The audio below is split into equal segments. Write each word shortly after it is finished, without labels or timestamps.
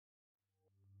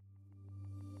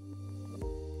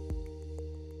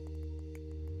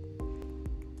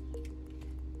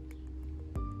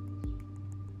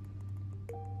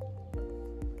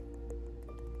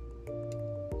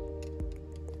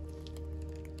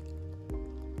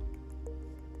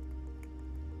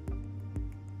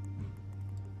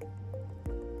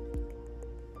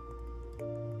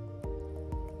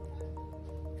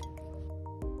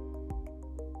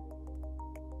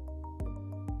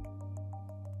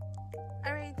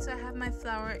Alright, so I have my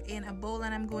flour in a bowl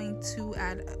and I'm going to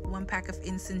add 1 pack of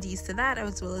instant yeast to that,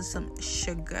 as well as some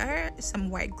sugar, some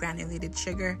white granulated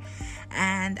sugar,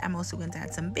 and I'm also going to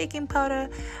add some baking powder.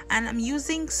 And I'm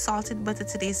using salted butter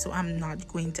today, so I'm not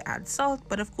going to add salt,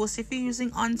 but of course if you're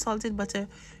using unsalted butter,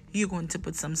 you're going to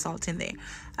put some salt in there.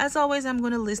 As always, I'm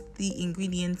going to list the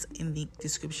ingredients in the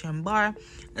description bar,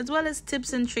 as well as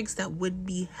tips and tricks that would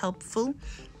be helpful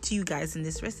to you guys in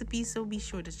this recipe, so be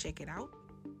sure to check it out.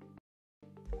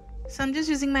 So I'm just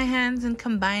using my hands and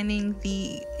combining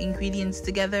the ingredients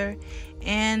together,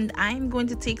 and I'm going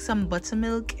to take some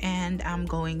buttermilk and I'm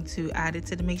going to add it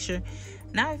to the mixture.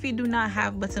 Now if you do not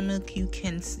have buttermilk, you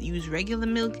can use regular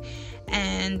milk,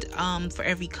 and for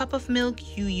every cup of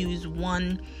milk you use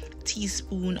 1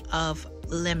 teaspoon of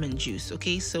lemon juice.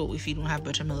 Okay, so if you don't have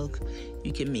buttermilk,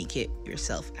 you can make it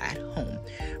yourself at home,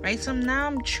 right? So now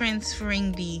I'm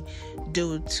transferring the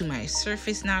dough to my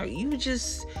surface. Now you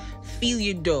just feel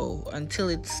your dough until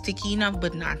it's sticky enough,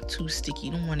 but not too sticky.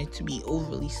 You don't want it to be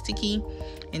overly sticky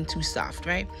and too soft,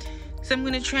 right? So I'm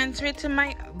going to transfer it to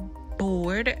my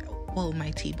board, well,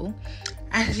 my table,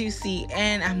 as you see,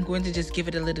 and I'm going to just give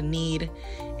it a little knead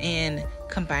and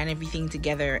combine everything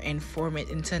together and form it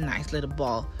into a nice little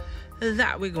ball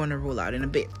that we're going to roll out in a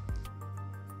bit.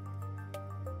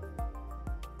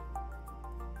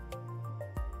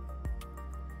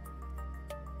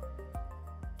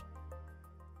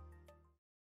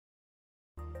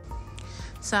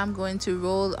 So I'm going to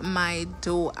roll my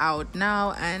dough out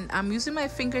now, and I'm using my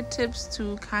fingertips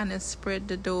to kind of spread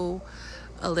the dough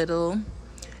a little,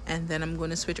 and then I'm going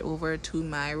to switch over to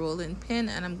my rolling pin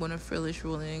and I'm going to finish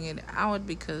rolling it out,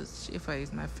 because if I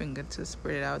use my finger to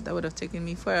spread it out, that would have taken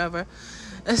me forever.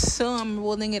 So I'm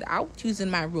rolling it out using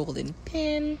my rolling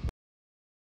pin.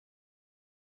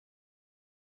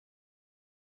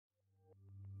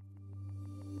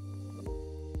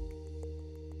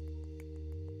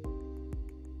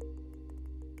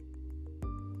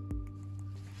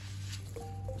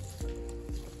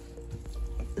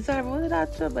 So I rolled it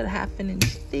out to about 1/2 inch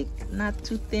thick, not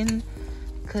too thin,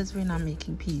 because we're not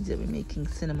making pizza, we're making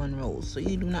cinnamon rolls. So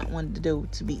you do not want the dough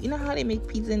to be, you know how they make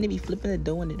pizza and they be flipping the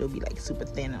dough and the dough be like super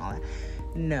thin and all that?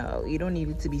 No, you don't need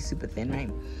it to be super thin, right?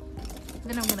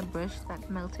 Then I'm gonna brush that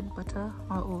melted butter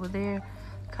all over there,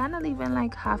 kind of leaving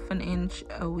like 1/2 inch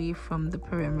away from the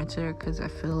perimeter, because I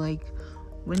feel like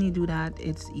when you do that,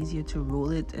 it's easier to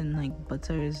roll it, and like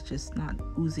butter is just not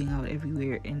oozing out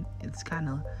everywhere, and it's kind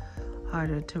of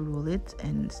harder to roll it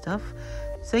and stuff.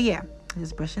 So yeah,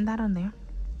 just brushing that on there.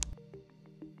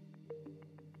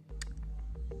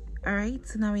 All right,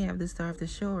 so now we have the star of the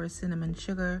show, or cinnamon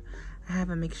sugar. I have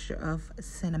a mixture of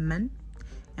cinnamon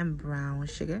and brown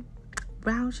sugar.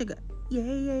 Yeah,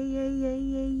 yeah, yeah, yeah,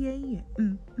 yeah, yeah,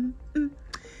 yeah.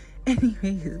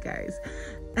 Anyways, guys,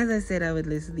 as I said, I would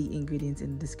list the ingredients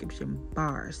in the description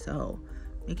bar, so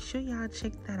make sure y'all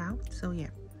check that out. So yeah,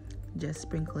 just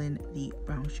sprinkling the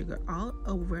brown sugar all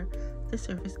over the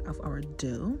surface of our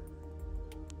dough.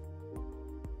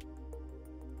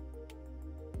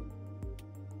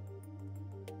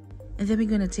 And then we're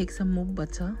going to take some more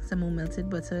butter, some more melted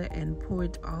butter, and pour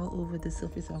it all over the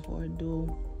surface of our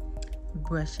dough.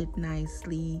 Brush it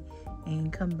nicely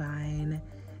and combine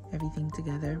everything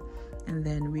together. And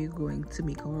then we're going to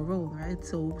make our roll, right?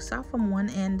 So start from one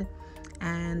end,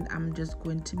 and I'm just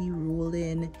going to be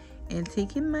rolling and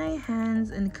taking my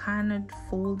hands and kind of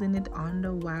folding it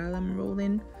under while I'm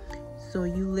rolling. So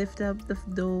you lift up the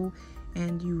dough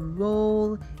and you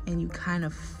roll and you kind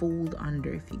of fold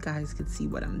under. If you guys could see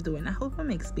what I'm doing, I hope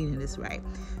I'm explaining this right.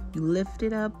 You lift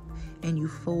it up and you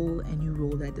fold and you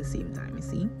roll at the same time, you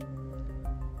see?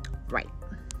 Right.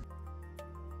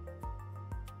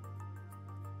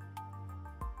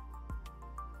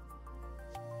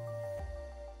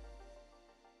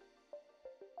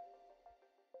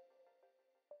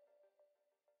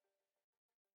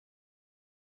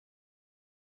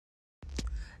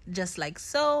 Just like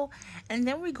so. And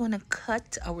then we're going to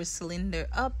cut our cylinder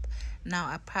up. Now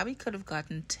I probably could have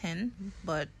gotten 10,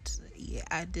 but yeah,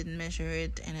 I didn't measure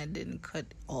it and I didn't cut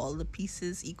all the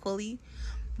pieces equally.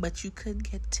 But you could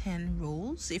get 10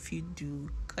 rolls if you do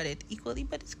cut it equally,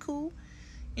 but it's cool,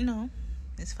 you know,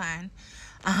 it's fine.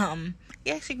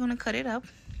 You're actually going to cut it up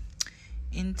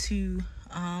into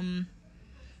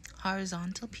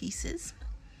horizontal pieces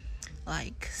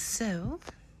like so.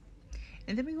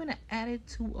 And then we're going to add it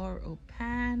to our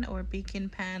pan or baking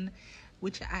pan,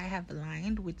 which I have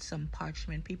lined with some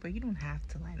parchment paper. You don't have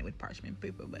to line it with parchment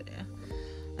paper, but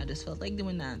I just felt like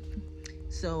doing that.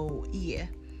 So yeah,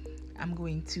 I'm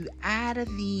going to add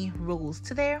the rolls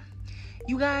to there.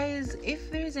 You guys, if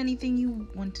there's anything you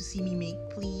want to see me make,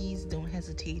 please don't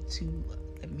hesitate to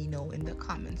let me know in the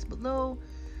comments below.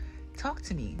 Talk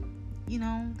to me. You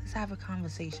know, let's have a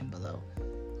conversation below.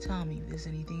 Tell me if there's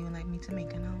anything you'd like me to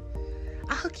make, and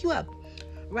I'll hook you up.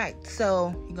 Right,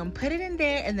 so you're gonna put it in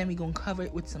there, and then we're gonna cover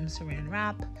it with some saran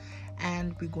wrap,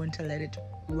 and we're going to let it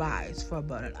rise for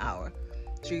about an hour.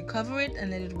 So you cover it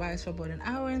and let it rise for about an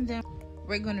hour, and then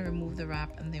we're gonna remove the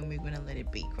wrap, and then we're gonna let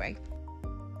it bake, right?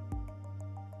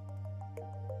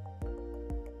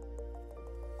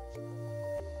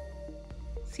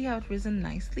 See how it risen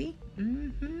nicely?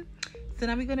 So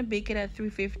now we're gonna bake it at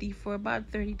 350 for about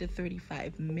 30 to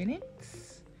 35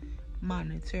 minutes.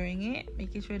 Monitoring it,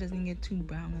 making sure it doesn't get too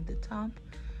brown at the top.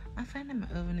 I find that my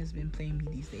oven has been playing me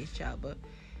these days, child, but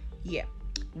yeah.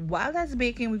 While that's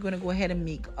baking, we're gonna go ahead and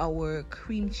make our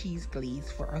cream cheese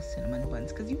glaze for our cinnamon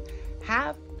buns, because you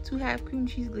have to have cream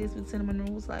cheese glaze with cinnamon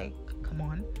rolls. Like, come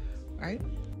on, right?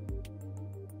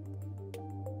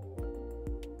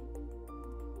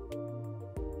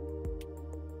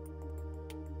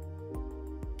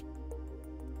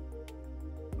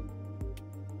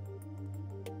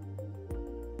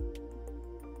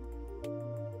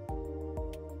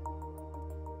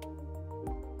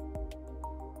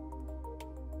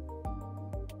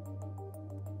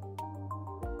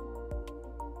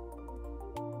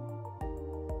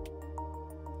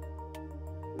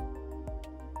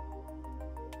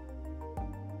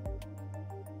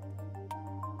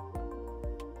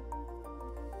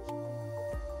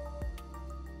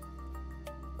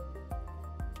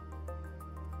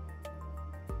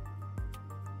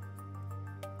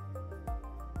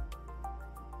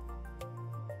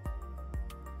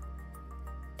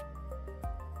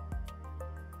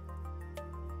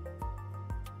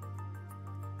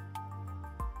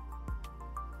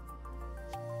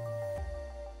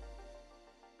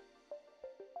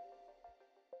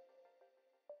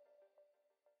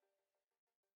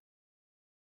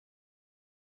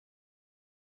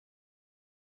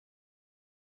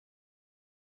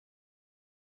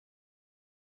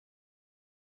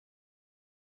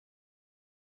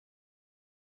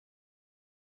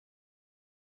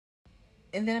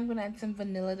 And then I'm gonna add some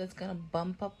vanilla that's gonna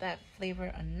bump up that flavor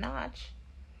a notch,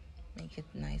 make it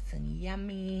nice and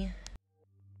yummy.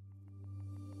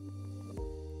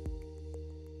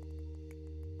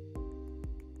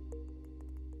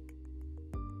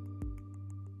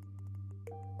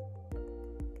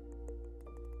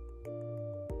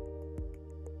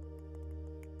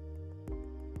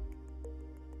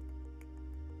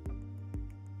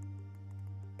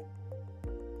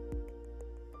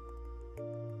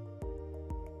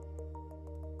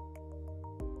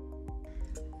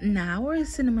 Now our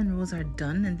cinnamon rolls are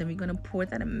done, and then we're gonna pour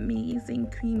that amazing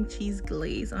cream cheese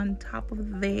glaze on top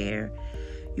of there.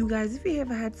 You guys, if you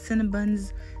ever had cinnamon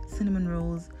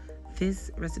rolls,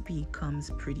 this recipe comes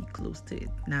pretty close to it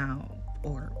now,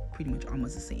 or pretty much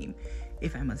almost the same,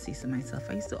 if I must say so myself.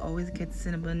 I used to always get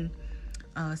cinnamon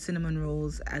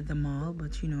rolls at the mall,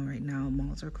 but you know, right now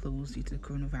malls are closed due to the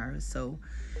coronavirus, so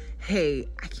hey,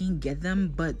 I can't get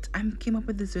them. But I came up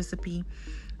with this recipe,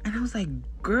 and I was like,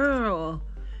 girl,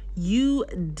 you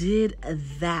did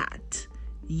that.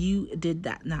 You did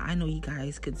that. Now, I know you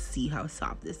guys could see how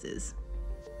soft this is.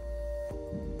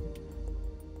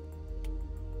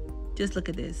 Just look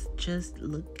at this. Just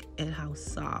look at how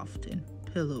soft and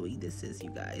pillowy this is,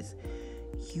 you guys.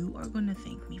 You are gonna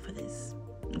thank me for this,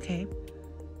 okay?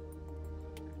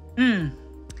 You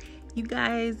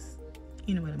guys,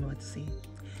 you know what I'm about to say.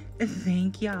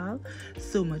 Thank y'all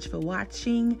so much for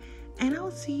watching, and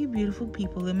I'll see you beautiful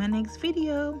people in my next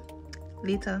video.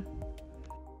 Later.